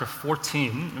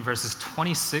14, verses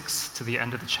 26 to the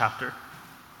end of the chapter.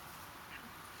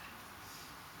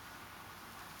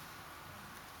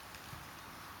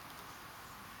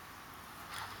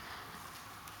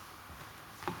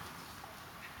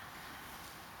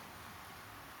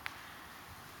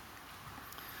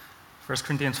 First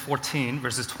Corinthians 14,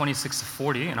 verses 26 to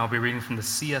 40, and I'll be reading from the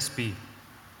CSB.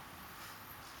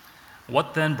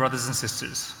 What then, brothers and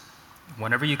sisters?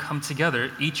 Whenever you come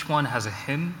together, each one has a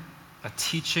hymn, a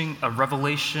teaching, a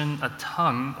revelation, a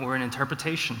tongue, or an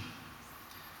interpretation.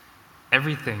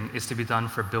 Everything is to be done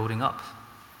for building up.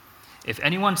 If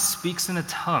anyone speaks in a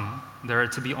tongue, there are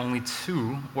to be only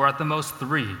two, or at the most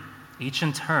three, each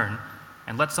in turn,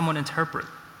 and let someone interpret.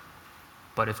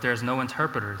 But if there is no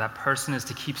interpreter, that person is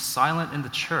to keep silent in the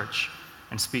church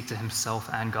and speak to himself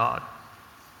and God.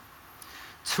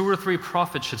 2 or 3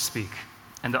 prophets should speak,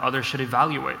 and the other should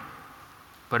evaluate.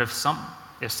 But if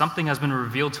something has been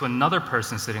revealed to another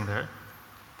person sitting there,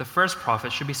 the first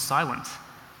prophet should be silent.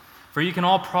 For you can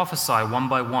all prophesy one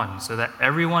by one, so that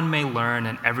everyone may learn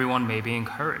and everyone may be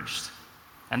encouraged.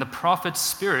 And the prophets'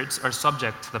 spirits are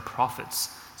subject to the prophets,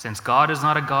 since God is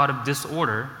not a God of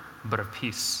disorder, but of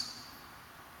peace.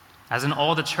 As in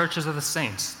all the churches of the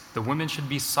saints, the women should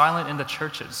be silent in the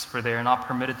churches, for they are not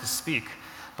permitted to speak,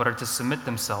 but are to submit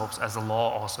themselves, as the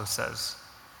law also says.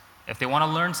 If they want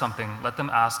to learn something, let them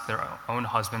ask their own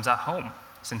husbands at home,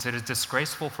 since it is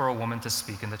disgraceful for a woman to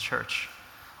speak in the church.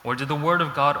 Or did the word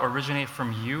of God originate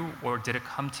from you, or did it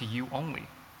come to you only?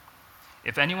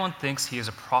 If anyone thinks he is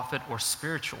a prophet or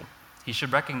spiritual, he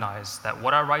should recognize that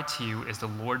what I write to you is the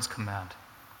Lord's command.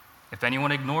 If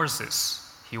anyone ignores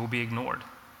this, he will be ignored.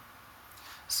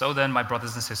 So then, my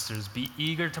brothers and sisters, be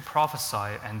eager to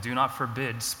prophesy and do not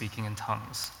forbid speaking in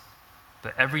tongues.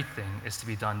 But everything is to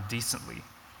be done decently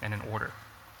and in order.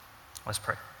 Let's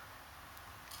pray.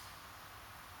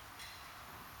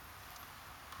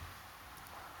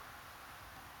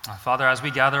 Father, as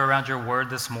we gather around your word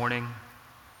this morning,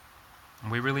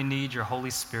 we really need your Holy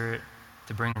Spirit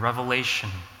to bring revelation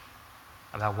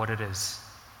about what it is,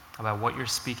 about what you're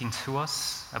speaking to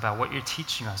us, about what you're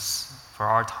teaching us for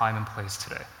our time and place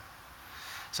today.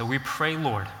 So we pray,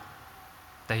 Lord,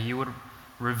 that you would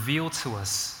reveal to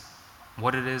us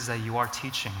what it is that you are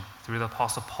teaching through the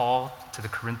Apostle Paul to the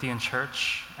Corinthian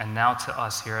church and now to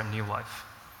us here at New Life.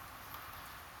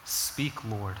 Speak,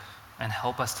 Lord, and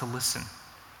help us to listen.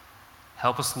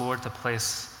 Help us, Lord, to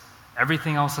place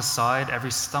everything else aside,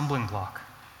 every stumbling block,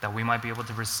 that we might be able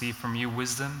to receive from you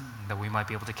wisdom, that we might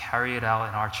be able to carry it out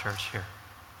in our church here.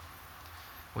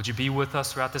 Would you be with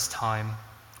us throughout this time?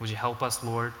 Would you help us,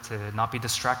 Lord, to not be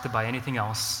distracted by anything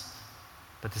else,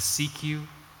 but to seek you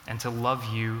and to love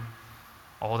you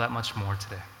all that much more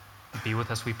today? Be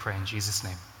with us, we pray, in Jesus'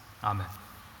 name. Amen.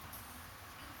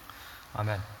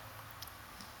 Amen.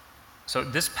 So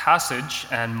this passage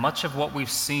and much of what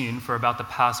we've seen for about the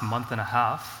past month and a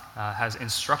half has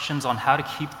instructions on how to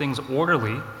keep things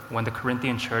orderly when the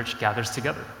Corinthian church gathers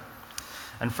together.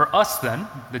 And for us then,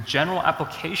 the general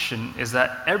application is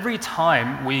that every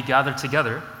time we gather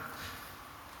together,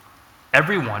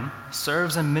 everyone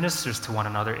serves and ministers to one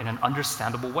another in an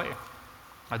understandable way.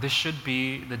 This should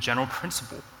be the general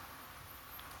principle.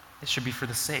 It should be for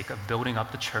the sake of building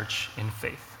up the church in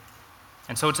faith.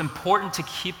 And so it's important to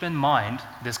keep in mind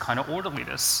this kind of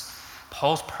orderliness.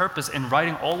 Paul's purpose in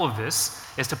writing all of this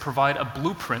is to provide a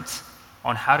blueprint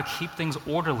on how to keep things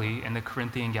orderly in the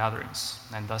Corinthian gatherings,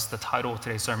 and thus the title of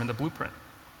today's sermon, The Blueprint.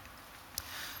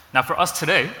 Now for us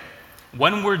today,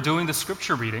 when we're doing the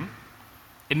scripture reading,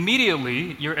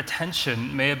 immediately your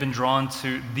attention may have been drawn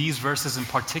to these verses in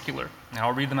particular, and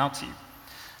I'll read them out to you.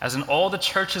 As in all the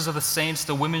churches of the saints,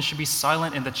 the women should be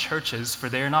silent in the churches, for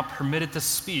they are not permitted to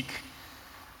speak,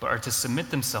 but are to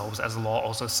submit themselves, as the law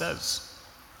also says.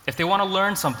 If they want to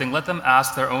learn something, let them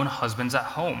ask their own husbands at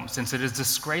home, since it is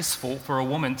disgraceful for a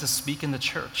woman to speak in the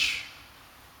church.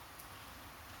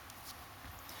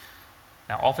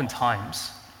 Now,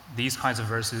 oftentimes, these kinds of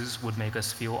verses would make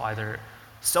us feel either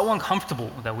so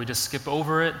uncomfortable that we just skip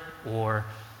over it, or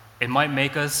it might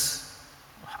make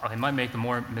the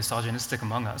more misogynistic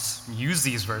among us use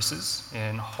these verses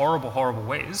in horrible, horrible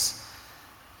ways,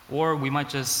 or we might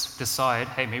just decide,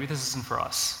 hey, maybe this isn't for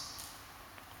us.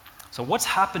 So what's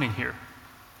happening here?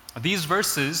 These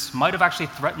verses might have actually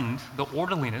threatened the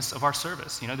orderliness of our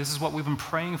service. This is what we've been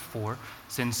praying for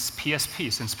since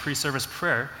PSP, since pre-service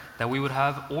prayer, that we would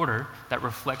have order that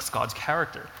reflects God's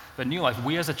character. But New Life,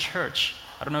 we as a church,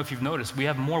 I don't know if you've noticed, we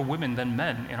have more women than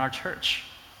men in our church.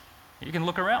 You can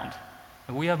look around.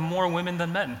 We have more women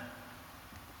than men.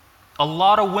 A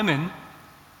lot of women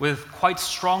with quite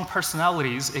strong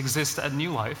personalities exist at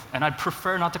New Life, and I'd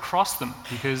prefer not to cross them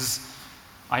because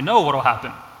I know what will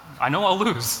happen. I know I'll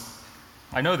lose.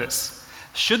 I know this.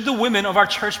 Should the women of our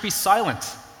church be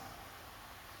silent?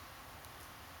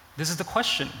 This is the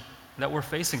question that we're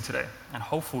facing today, and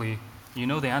hopefully you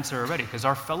know the answer already, because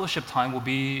our fellowship time will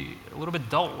be a little bit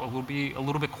dull, it will be a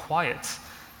little bit quiet.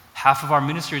 Half of our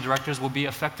ministry directors will be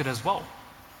affected as well.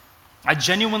 I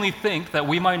genuinely think that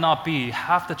we might not be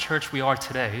half the church we are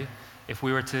today if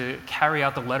we were to carry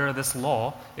out the letter of this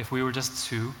law, if we were just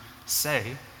to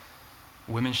say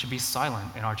women should be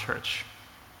silent in our church.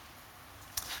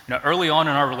 Early on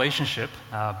in our relationship,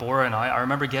 Bora and I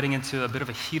remember getting into a bit of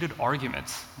a heated argument.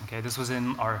 Okay, this was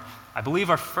in I believe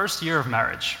our first year of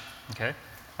marriage. Okay,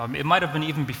 it might have been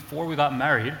even before we got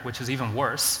married, which is even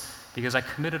worse, because I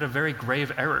committed a very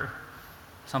grave error,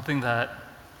 something that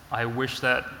I wish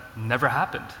that never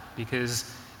happened.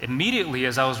 Because immediately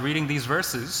as I was reading these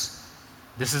verses,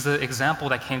 this is the example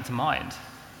that came to mind,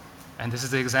 and this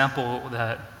is the example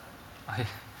that I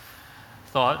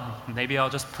thought maybe I'll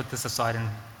just put this aside and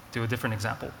do a different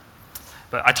example.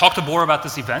 But I talked to Bora about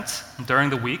this event during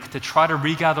the week to try to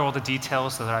regather all the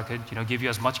details so that I could, give you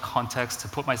as much context to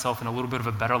put myself in a little bit of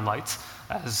a better light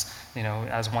as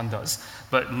one does.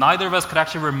 But neither of us could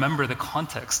actually remember the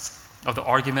context of the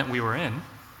argument we were in,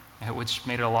 which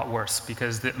made it a lot worse,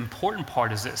 because the important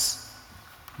part is this.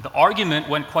 The argument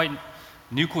went quite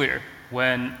nuclear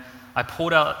when I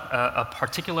pulled out a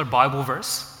particular Bible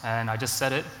verse, and I just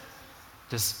said it,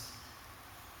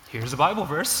 here's a Bible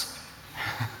verse,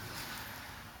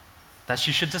 that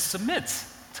she should just submit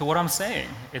to what I'm saying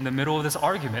in the middle of this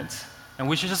argument, and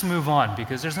we should just move on,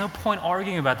 because there's no point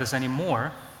arguing about this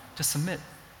anymore. Just submit.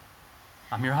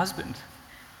 I'm your husband.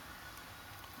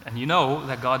 And you know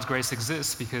that God's grace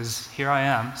exists because here I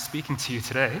am speaking to you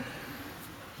today.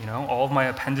 All of my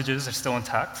appendages are still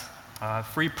intact.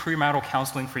 Free premarital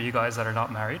counseling for you guys that are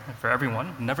not married, and for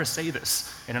everyone. Never say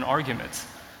this in an argument.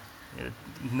 It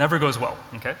never goes well,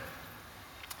 okay?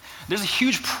 There's a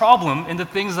huge problem in the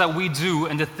things that we do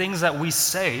and the things that we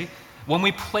say when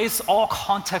we place all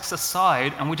context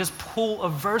aside and we just pull a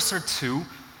verse or two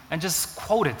and just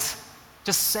quote it,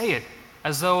 just say it,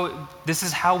 as though this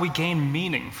is how we gain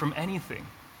meaning from anything.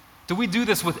 Do we do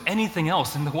this with anything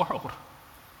else in the world?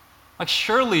 Like,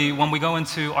 surely when we go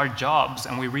into our jobs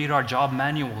and we read our job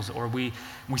manuals, or we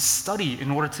study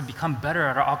in order to become better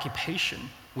at our occupation,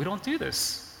 we don't do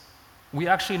this. We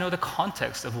actually know the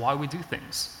context of why we do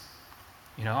things.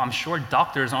 I'm sure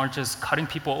doctors aren't just cutting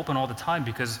people open all the time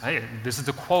because, hey, this is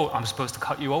the quote, I'm supposed to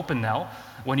cut you open now,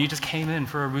 when you just came in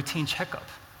for a routine checkup.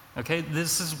 Okay,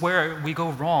 this is where we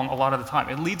go wrong a lot of the time.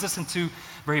 It leads us into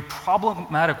very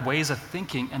problematic ways of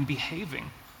thinking and behaving.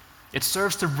 It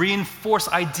serves to reinforce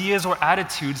ideas or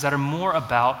attitudes that are more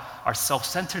about our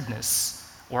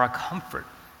self-centeredness or our comfort,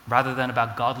 rather than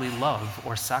about godly love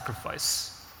or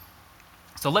sacrifice.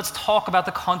 So let's talk about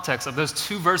the context of those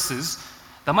two verses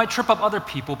that might trip up other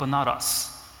people, but not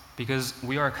us, because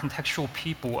we are a contextual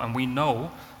people and we know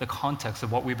the context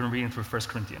of what we've been reading through 1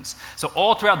 Corinthians. So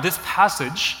all throughout this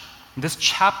passage, this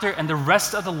chapter, and the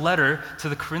rest of the letter to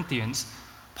the Corinthians,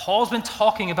 Paul's been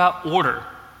talking about order.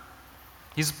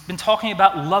 He's been talking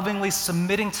about lovingly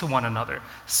submitting to one another,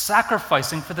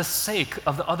 sacrificing for the sake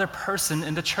of the other person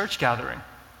in the church gathering.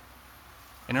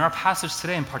 And in our passage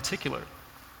today in particular,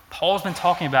 Paul's been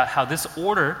talking about how this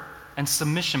order and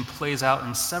submission plays out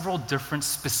in several different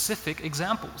specific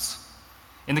examples.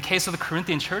 In the case of the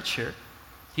Corinthian church here,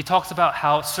 he talks about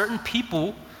how certain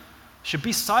people should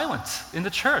be silent in the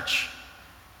church.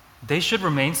 They should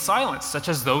remain silent, such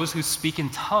as those who speak in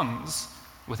tongues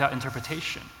without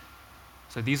interpretation.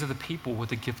 So these are the people with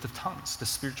the gift of tongues, the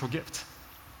spiritual gift.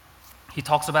 He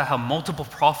talks about how multiple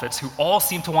prophets who all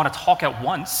seem to want to talk at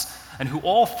once and who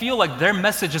all feel like their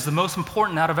message is the most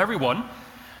important out of everyone,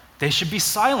 they should be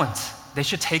silent. They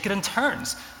should take it in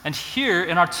turns. And here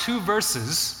in our two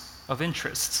verses of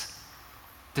interest,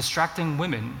 distracting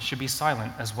women should be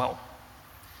silent as well.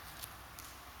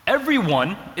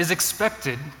 Everyone is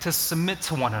expected to submit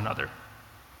to one another.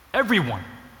 Everyone,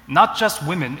 not just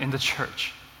women in the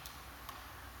church.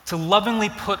 To lovingly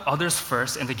put others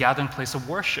first in the gathering place of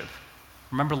worship.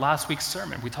 Remember last week's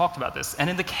sermon, we talked about this. And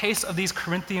in the case of these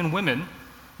Corinthian women,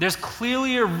 there's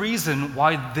clearly a reason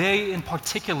why they in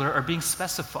particular are being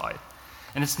specified.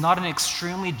 And it's not an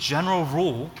extremely general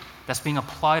rule that's being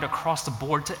applied across the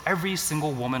board to every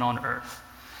single woman on earth.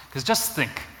 Because just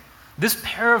think, this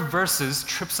pair of verses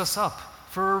trips us up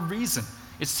for a reason.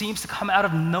 It seems to come out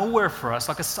of nowhere for us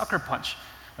like a sucker punch.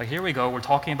 Like, here we go, we're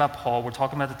talking about Paul, we're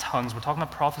talking about the tongues, we're talking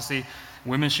about prophecy,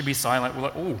 women should be silent. We're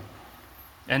like, ooh,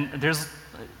 And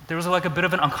there was like a bit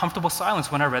of an uncomfortable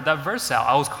silence when I read that verse out.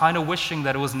 I was kind of wishing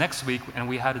that it was next week and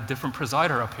we had a different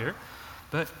presider up here.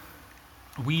 But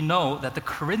we know that the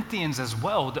Corinthians as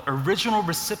well, the original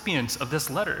recipients of this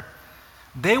letter,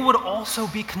 they would also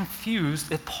be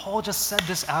confused if Paul just said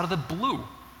this out of the blue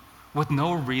with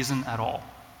no reason at all.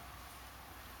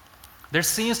 There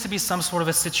seems to be some sort of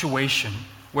a situation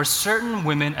where certain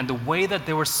women and the way that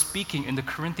they were speaking in the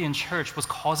Corinthian church was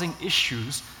causing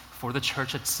issues for the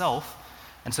church itself.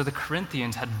 And so the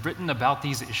Corinthians had written about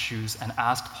these issues and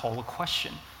asked Paul a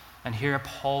question. And here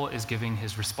Paul is giving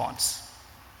his response.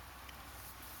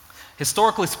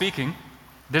 Historically speaking,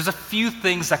 there's a few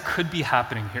things that could be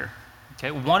happening here.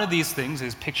 Okay, one of these things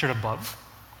is pictured above.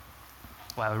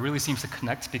 Wow, it really seems to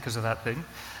connect because of that thing.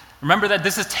 Remember that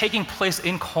this is taking place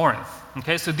in Corinth.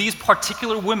 Okay, so these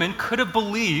particular women could have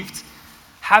believed,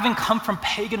 having come from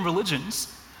pagan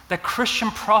religions, that Christian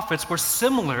prophets were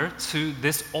similar to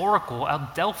this oracle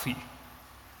at Delphi,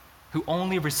 who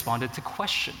only responded to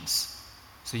questions.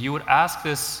 So you would ask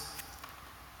this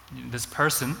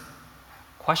person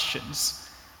questions,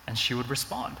 and she would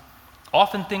respond.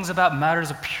 Often things about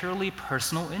matters of purely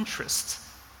personal interest.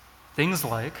 Things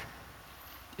like,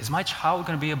 is my child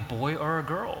going to be a boy or a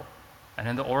girl? And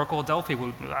then the oracle of Delphi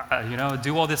would,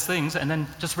 do all these things and then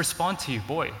just respond to you,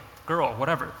 boy, girl,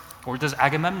 whatever. Or does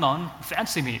Agamemnon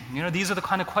fancy me? These are the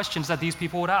kind of questions that these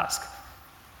people would ask.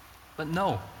 But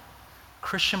no,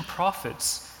 Christian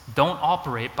prophets don't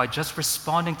operate by just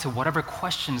responding to whatever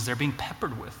questions they're being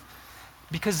peppered with,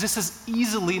 because this is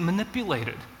easily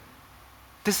manipulated.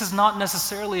 This is not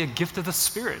necessarily a gift of the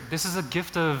Spirit. This is a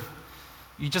gift of,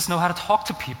 you just know how to talk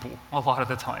to people a lot of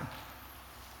the time.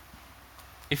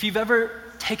 If you've ever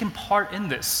taken part in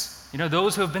this,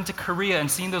 those who have been to Korea and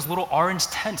seen those little orange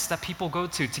tents that people go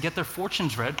to get their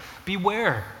fortunes read,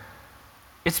 beware.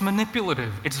 It's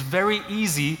manipulative. It's very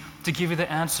easy to give you the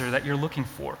answer that you're looking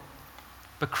for.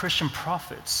 But Christian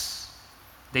prophets,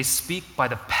 they speak by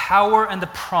the power and the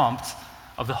prompt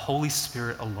of the Holy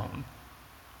Spirit alone.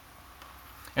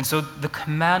 And so the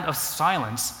command of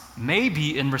silence may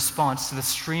be in response to the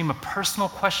stream of personal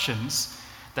questions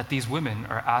that these women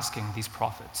are asking these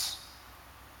prophets.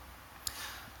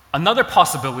 Another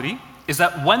possibility is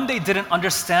that when they didn't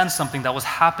understand something that was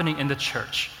happening in the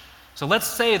church, so let's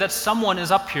say that someone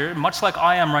is up here, much like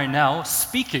I am right now,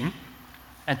 speaking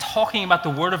and talking about the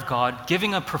Word of God,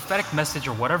 giving a prophetic message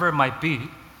or whatever it might be,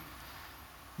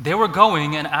 they were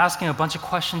going and asking a bunch of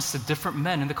questions to different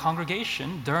men in the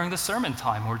congregation during the sermon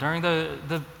time or during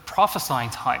the prophesying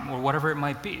time or whatever it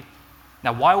might be.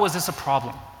 Now, why was this a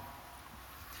problem?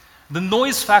 The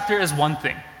noise factor is one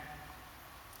thing.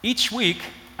 Each week,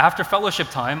 after fellowship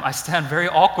time, I stand very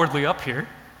awkwardly up here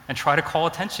and try to call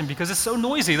attention because it's so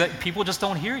noisy that people just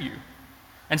don't hear you.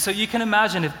 And so you can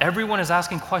imagine if everyone is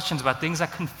asking questions about things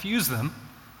that confuse them,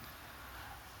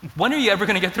 when are you ever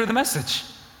going to get through the message?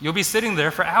 You'll be sitting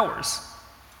there for hours.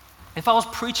 If I was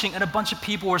preaching and a bunch of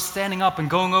people were standing up and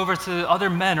going over to other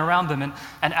men around them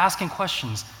and asking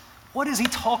questions, what is he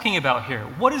talking about here?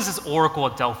 What is this oracle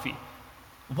at Delphi?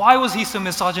 Why was he so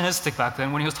misogynistic back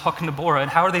then when he was talking to Bora,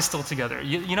 and how are they still together?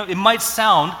 It might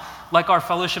sound like our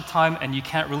fellowship time and you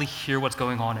can't really hear what's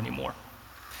going on anymore.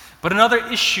 But another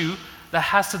issue that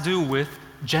has to do with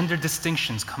gender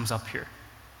distinctions comes up here.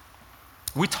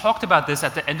 We talked about this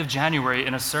at the end of January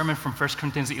in a sermon from 1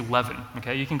 Corinthians 11.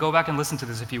 Okay, you can go back and listen to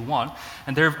this if you want.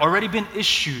 And there have already been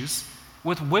issues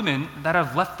with women that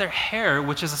have left their hair,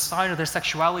 which is a sign of their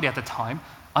sexuality at the time,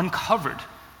 uncovered.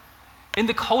 In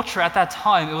the culture at that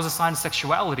time, it was a sign of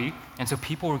sexuality, and so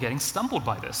people were getting stumbled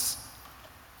by this.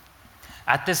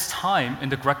 At this time, in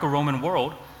the Greco-Roman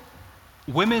world,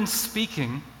 women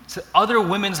speaking to other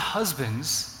women's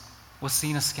husbands was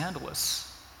seen as scandalous.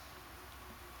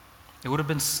 It would have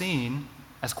been seen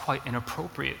as quite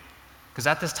inappropriate, because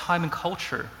at this time in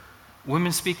culture,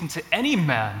 women speaking to any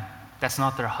man that's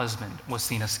not their husband was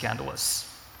seen as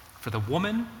scandalous. For the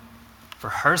woman, for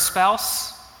her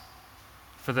spouse,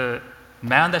 for the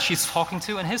man that she's talking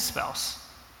to and his spouse,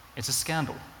 it's a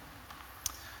scandal.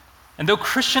 And though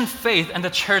Christian faith and the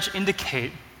church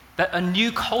indicate that a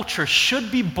new culture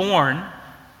should be born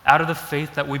out of the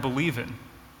faith that we believe in,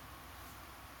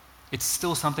 it's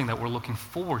still something that we're looking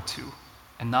forward to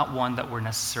and not one that we're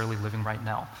necessarily living right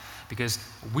now, because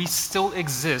we still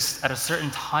exist at a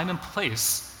certain time and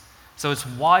place. So it's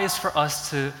wise for us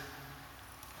to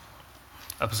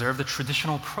observe the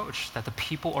traditional approach that the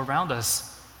people around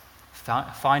us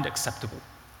find acceptable.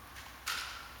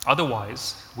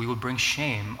 Otherwise, we would bring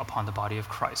shame upon the body of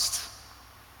Christ.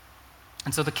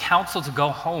 And so the counsel to go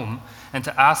home and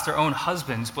to ask their own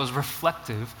husbands was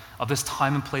reflective of this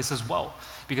time and place as well.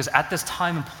 Because at this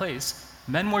time and place,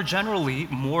 men were generally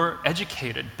more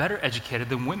educated, better educated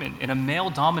than women in a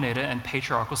male-dominated and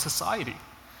patriarchal society.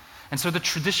 And so the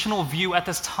traditional view at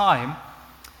this time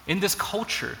in this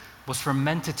culture was for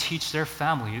men to teach their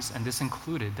families, and this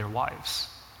included their wives.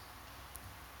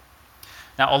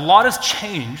 Now, a lot has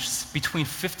changed between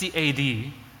 50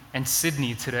 AD and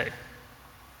Sydney today.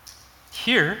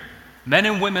 Here, men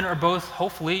and women are both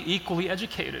hopefully equally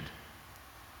educated.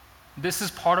 This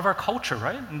is part of our culture,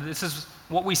 right? And this is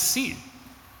what we see.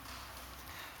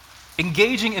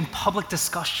 Engaging in public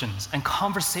discussions and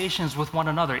conversations with one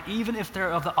another, even if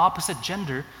they're of the opposite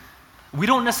gender, we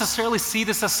don't necessarily see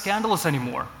this as scandalous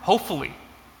anymore, hopefully.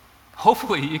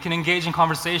 Hopefully you can engage in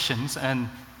conversations and,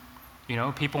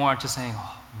 people aren't just saying,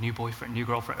 oh, new boyfriend, new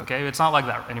girlfriend, okay? It's not like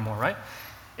that anymore, right?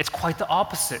 It's quite the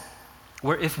opposite,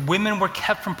 where if women were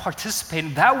kept from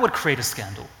participating, that would create a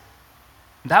scandal.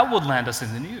 That would land us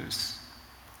in the news.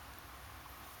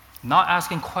 Not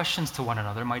asking questions to one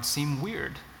another might seem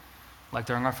weird, like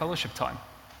during our fellowship time.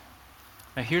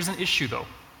 Now here's an issue though.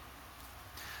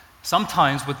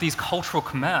 Sometimes with these cultural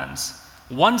commands,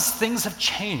 once things have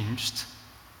changed,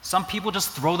 some people just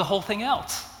throw the whole thing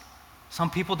out. Some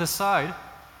people decide,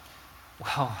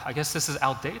 well, I guess this is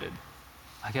outdated.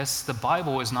 I guess the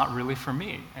Bible is not really for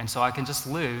me, and so I can just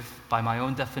live by my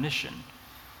own definition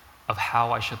of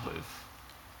how I should live.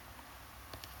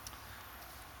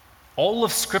 All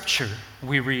of Scripture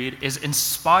we read is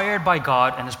inspired by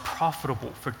God and is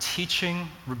profitable for teaching,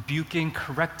 rebuking,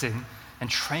 correcting, and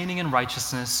training in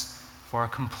righteousness for our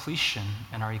completion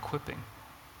and our equipping.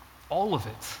 All of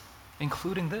it,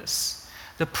 including this.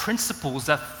 The principles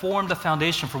that form the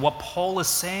foundation for what Paul is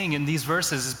saying in these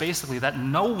verses is basically that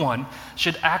no one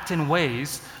should act in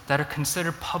ways that are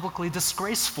considered publicly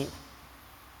disgraceful.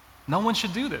 No one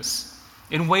should do this.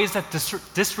 In ways that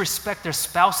disrespect their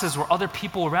spouses or other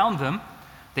people around them,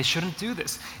 they shouldn't do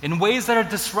this. In ways that are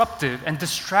disruptive and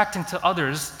distracting to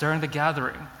others during the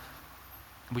gathering,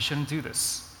 we shouldn't do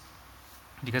this.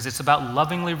 Because it's about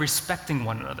lovingly respecting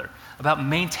one another, about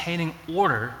maintaining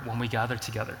order when we gather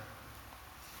together.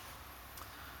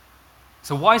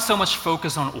 So why so much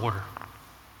focus on order?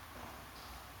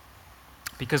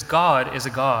 Because God is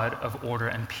a God of order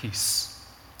and peace.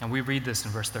 And we read this in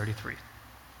verse 33.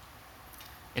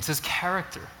 It's His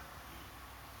character.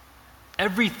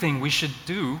 Everything we should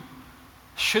do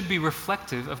should be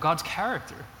reflective of God's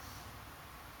character.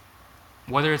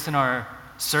 Whether it's in our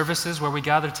services where we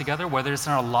gather together, whether it's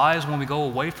in our lives when we go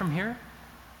away from here,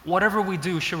 whatever we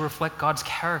do should reflect God's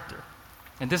character.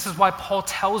 And this is why Paul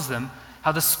tells them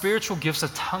how the spiritual gifts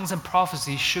of tongues and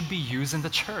prophecy should be used in the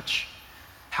church.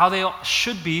 How they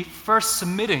should be first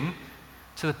submitting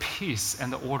to the peace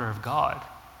and the order of God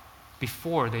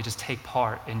before they just take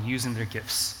part in using their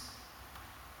gifts.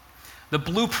 The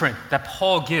blueprint that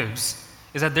Paul gives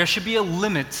is that there should be a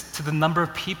limit to the number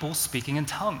of people speaking in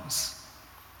tongues.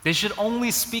 They should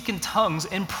only speak in tongues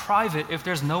in private if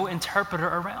there's no interpreter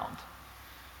around.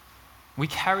 We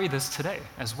carry this today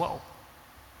as well.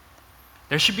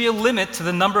 There should be a limit to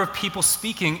the number of people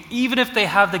speaking, even if they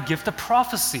have the gift of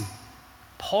prophecy.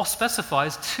 Paul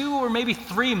specifies 2 or maybe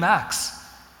 3 max.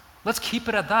 Let's keep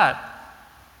it at that.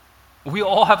 We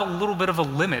all have a little bit of a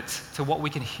limit to what we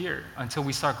can hear until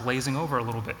we start glazing over a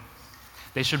little bit.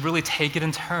 They should really take it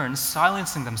in turns,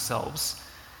 silencing themselves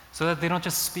so that they don't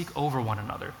just speak over one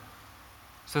another,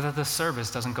 so that the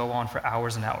service doesn't go on for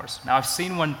hours and hours. Now, I've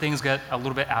seen when things get a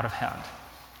little bit out of hand.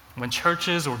 When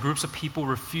churches or groups of people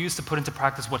refuse to put into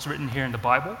practice what's written here in the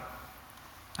Bible,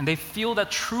 and they feel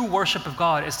that true worship of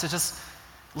God is to just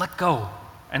let go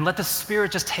and let the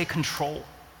Spirit just take control.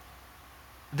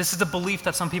 This is the belief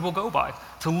that some people go by,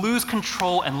 to lose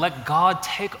control and let God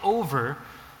take over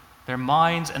their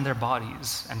minds and their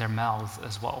bodies and their mouths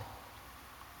as well.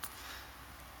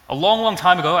 A long, long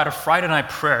time ago at a Friday night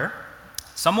prayer,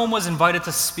 someone was invited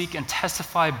to speak and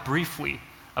testify briefly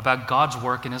about God's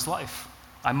work in his life.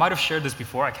 I might have shared this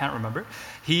before, I can't remember.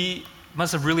 He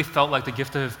must have really felt like the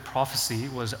gift of prophecy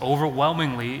was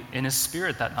overwhelmingly in his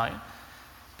spirit that night.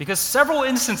 Because several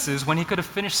instances when he could have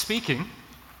finished speaking,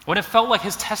 when it felt like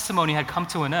his testimony had come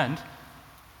to an end,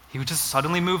 he would just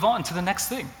suddenly move on to the next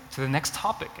thing, to the next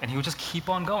topic, and he would just keep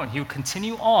on going. He would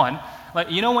continue on. Like,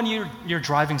 when you're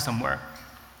driving somewhere,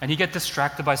 and you get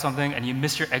distracted by something, and you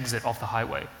miss your exit off the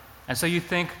highway. And so you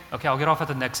think, okay, I'll get off at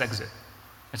the next exit.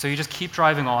 And so you just keep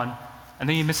driving on, and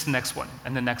then you miss the next one,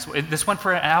 and the next one. This went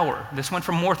for an hour. This went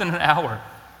for more than an hour.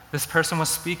 This person was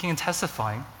speaking and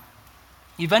testifying.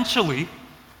 Eventually,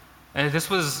 And this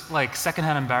was like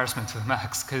secondhand embarrassment to the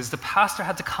max, because the pastor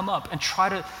had to come up and try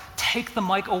to take the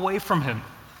mic away from him.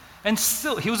 And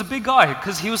still, he was a big guy,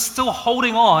 because he was still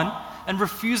holding on and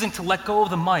refusing to let go of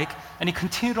the mic, and he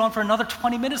continued on for another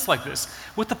 20 minutes like this,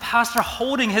 with the pastor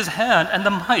holding his hand and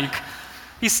the mic.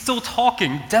 He's still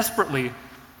talking desperately,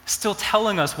 still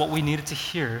telling us what we needed to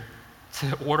hear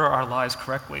to order our lives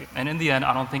correctly. And in the end,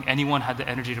 I don't think anyone had the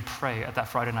energy to pray at that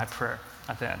Friday night prayer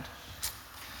at the end.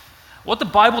 What the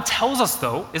Bible tells us,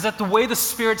 though, is that the way the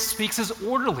Spirit speaks is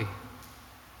orderly.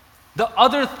 The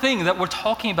other thing that we're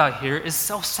talking about here is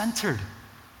self-centered.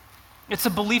 It's a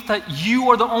belief that you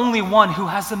are the only one who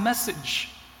has the message,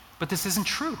 but this isn't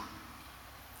true.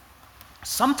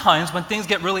 Sometimes when things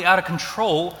get really out of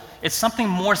control, it's something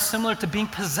more similar to being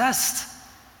possessed.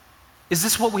 Is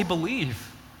this what we believe?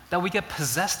 That we get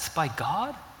possessed by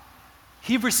God?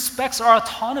 He respects our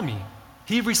autonomy.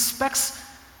 He respects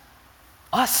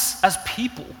us as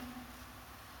people.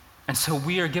 And so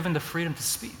we are given the freedom to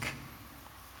speak.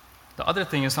 The other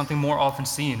thing is something more often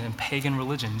seen in pagan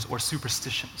religions or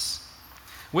superstitions.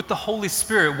 With the Holy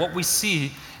Spirit, what we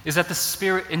see is that the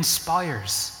Spirit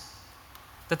inspires.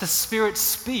 That the Spirit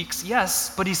speaks,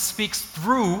 yes, but He speaks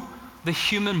through the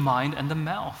human mind and the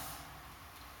mouth.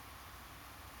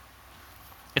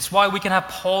 It's why we can have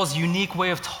Paul's unique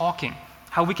way of talking,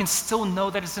 how we can still know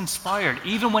that it's inspired,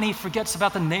 even when he forgets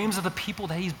about the names of the people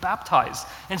that he's baptized,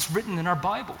 and it's written in our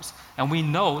Bibles, and we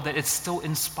know that it's still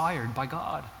inspired by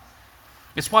God.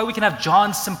 It's why we can have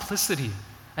John's simplicity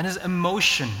and his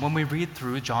emotion when we read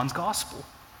through John's gospel.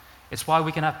 It's why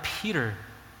we can have Peter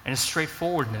and his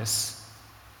straightforwardness,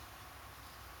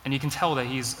 and you can tell that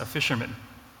he's a fisherman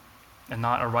and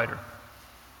not a writer.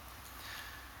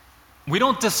 We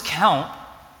don't discount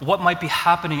what might be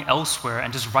happening elsewhere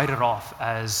and just write it off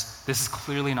as this is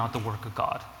clearly not the work of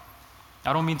God.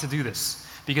 I don't mean to do this,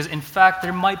 because in fact,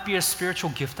 there might be a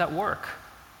spiritual gift at work.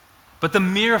 But the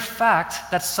mere fact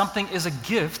that something is a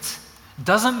gift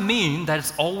doesn't mean that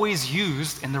it's always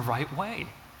used in the right way,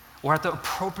 or at the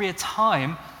appropriate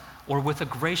time, or with a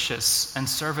gracious and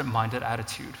servant-minded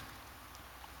attitude.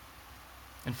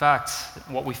 In fact,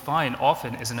 what we find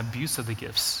often is an abuse of the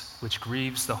gifts, which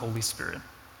grieves the Holy Spirit.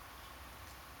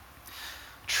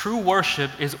 True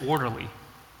worship is orderly.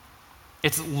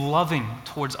 It's loving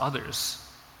towards others.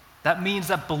 That means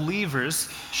that believers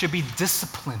should be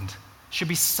disciplined, should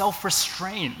be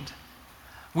self-restrained.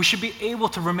 We should be able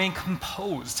to remain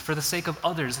composed for the sake of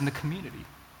others in the community.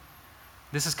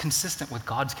 This is consistent with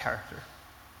God's character.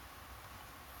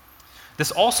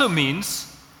 This also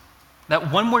means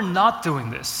that when we're not doing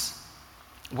this,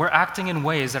 we're acting in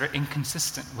ways that are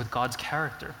inconsistent with God's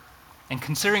character. And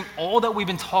considering all that we've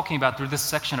been talking about through this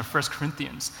section of 1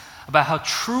 Corinthians, about how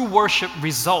true worship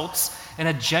results in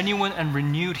a genuine and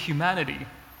renewed humanity,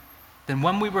 then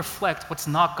when we reflect what's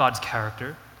not God's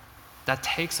character, that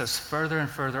takes us further and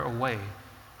further away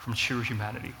from true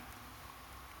humanity.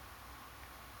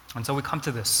 And so we come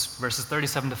to this, verses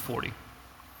 37 to 40.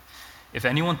 If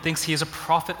anyone thinks he is a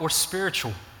prophet or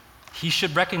spiritual, he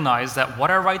should recognize that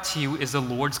what I write to you is the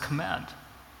Lord's command.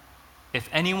 If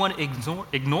anyone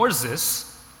ignores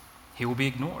this, he will be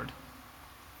ignored.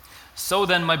 So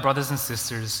then, my brothers and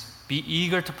sisters, be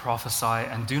eager to prophesy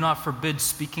and do not forbid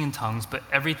speaking in tongues, but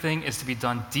everything is to be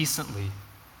done decently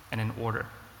and in order.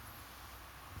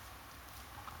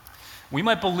 We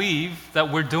might believe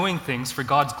that we're doing things for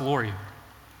God's glory,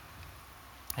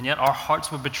 and yet our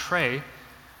hearts would betray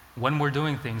when we're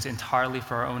doing things entirely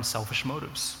for our own selfish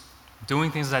motives,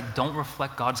 doing things that don't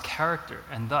reflect God's character,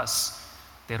 and thus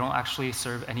they don't actually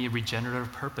serve any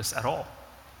regenerative purpose at all.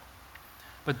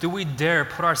 But do we dare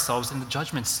put ourselves in the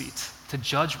judgment seat to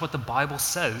judge what the Bible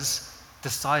says,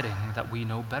 deciding that we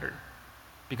know better?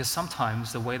 Because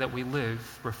sometimes the way that we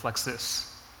live reflects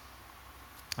this.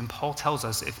 And Paul tells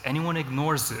us, if anyone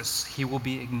ignores this, he will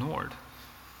be ignored.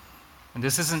 And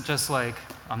this isn't just like,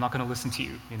 I'm not going to listen to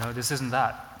you, this isn't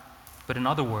that. But in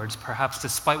other words, perhaps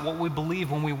despite what we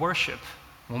believe when we worship,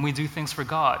 when we do things for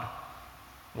God,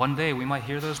 one day we might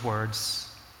hear those words,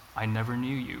 I never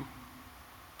knew you.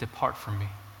 Depart from me.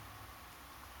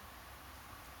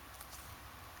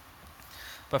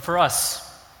 But for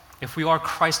us, if we are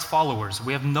Christ followers,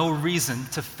 we have no reason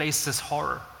to face this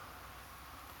horror.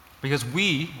 Because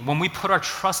when we put our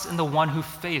trust in the one who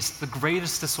faced the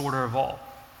greatest disorder of all,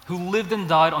 who lived and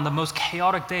died on the most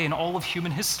chaotic day in all of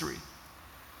human history,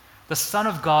 the Son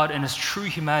of God in his true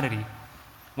humanity,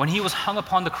 when he was hung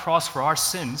upon the cross for our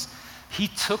sins, he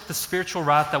took the spiritual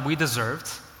wrath that we deserved.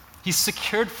 He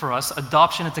secured for us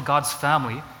adoption into God's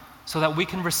family so that we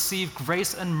can receive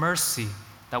grace and mercy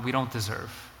that we don't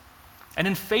deserve. And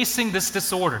in facing this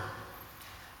disorder,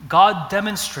 God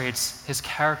demonstrates his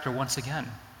character once again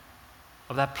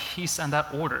of that peace and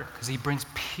that order because he brings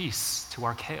peace to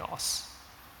our chaos.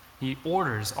 He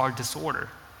orders our disorder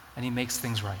and he makes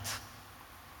things right.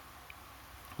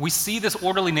 We see this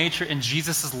orderly nature in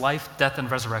Jesus' life, death,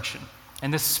 and resurrection.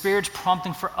 And the Spirit's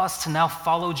prompting for us to now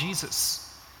follow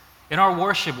Jesus. In our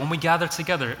worship, when we gather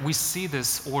together, we see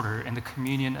this order in the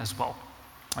communion as well.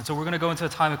 And so we're going to go into a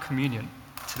time of communion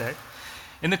today.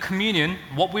 In the communion,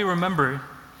 what we remember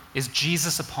is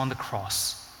Jesus upon the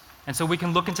cross. And so we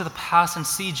can look into the past and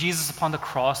see Jesus upon the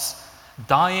cross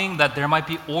dying that there might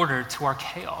be order to our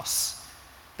chaos,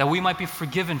 that we might be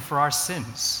forgiven for our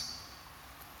sins.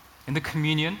 In the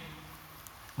communion,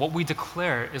 what we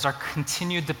declare is our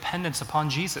continued dependence upon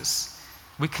Jesus.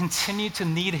 We continue to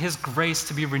need his grace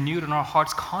to be renewed in our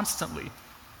hearts constantly,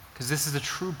 because this is the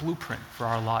true blueprint for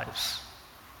our lives.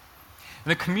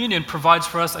 And the communion provides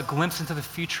for us a glimpse into the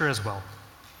future as well.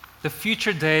 The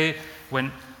future day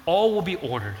when all will be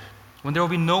ordered, when there will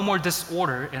be no more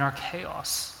disorder in our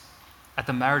chaos, at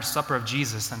the marriage supper of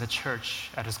Jesus and the church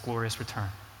at his glorious return.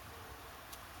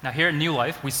 Now here at New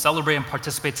Life, we celebrate and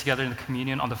participate together in the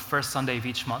communion on the first Sunday of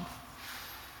each month.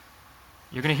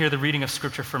 You're going to hear the reading of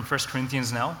scripture from 1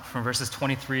 Corinthians now, from verses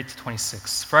 23 to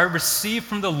 26. For I received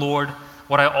from the Lord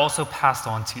what I also passed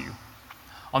on to you.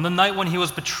 On the night when he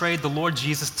was betrayed, the Lord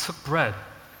Jesus took bread,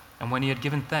 and when he had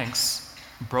given thanks,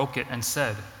 broke it and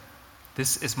said,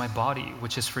 "This is my body,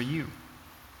 which is for you.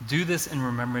 Do this in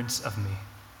remembrance of me."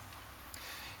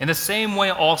 In the same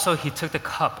way also he took the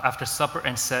cup after supper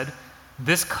and said,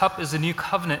 "This cup is the new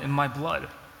covenant in my blood.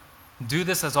 Do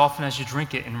this as often as you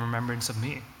drink it in remembrance of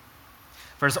me.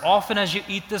 For as often as you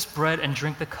eat this bread and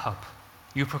drink the cup,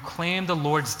 you proclaim the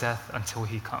Lord's death until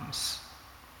he comes."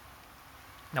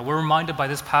 Now we're reminded by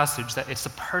this passage that it's the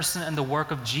person and the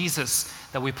work of Jesus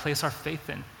that we place our faith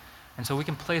in. And so we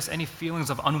can place any feelings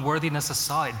of unworthiness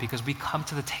aside because we come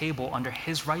to the table under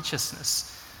his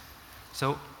righteousness.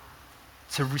 So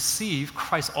to receive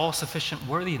Christ's all-sufficient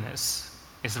worthiness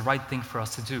is the right thing for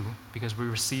us to do because we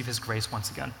receive his grace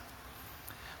once again.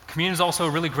 Communion is also a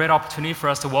really great opportunity for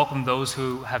us to welcome those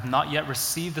who have not yet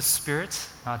received the Spirit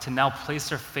to now place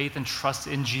their faith and trust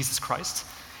in Jesus Christ.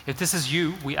 If this is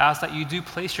you, we ask that you do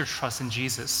place your trust in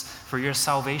Jesus for your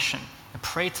salvation and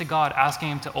pray to God, asking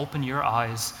him to open your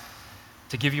eyes,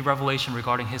 to give you revelation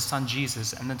regarding his son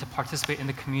Jesus, and then to participate in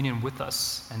the communion with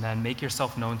us, and then make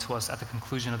yourself known to us at the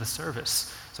conclusion of the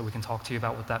service so we can talk to you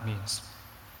about what that means.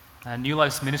 New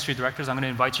Life's ministry directors, I'm going to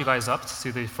invite you guys up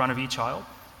to the front of each aisle.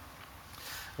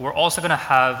 We're also going to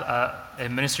have a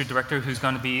ministry director who's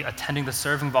going to be attending the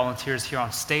serving volunteers here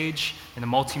on stage, in the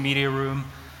multimedia room,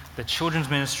 the children's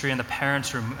ministry, and the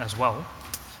parents' room as well.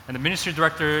 And the ministry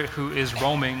director who is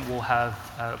roaming will have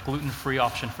a gluten-free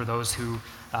option for those who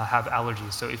have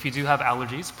allergies. So if you do have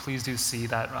allergies, please do see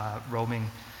that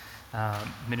roaming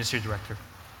ministry director.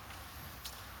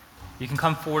 You can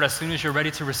come forward as soon as you're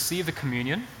ready to receive the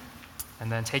communion,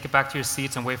 and then take it back to your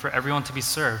seats and wait for everyone to be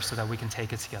served so that we can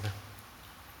take it together.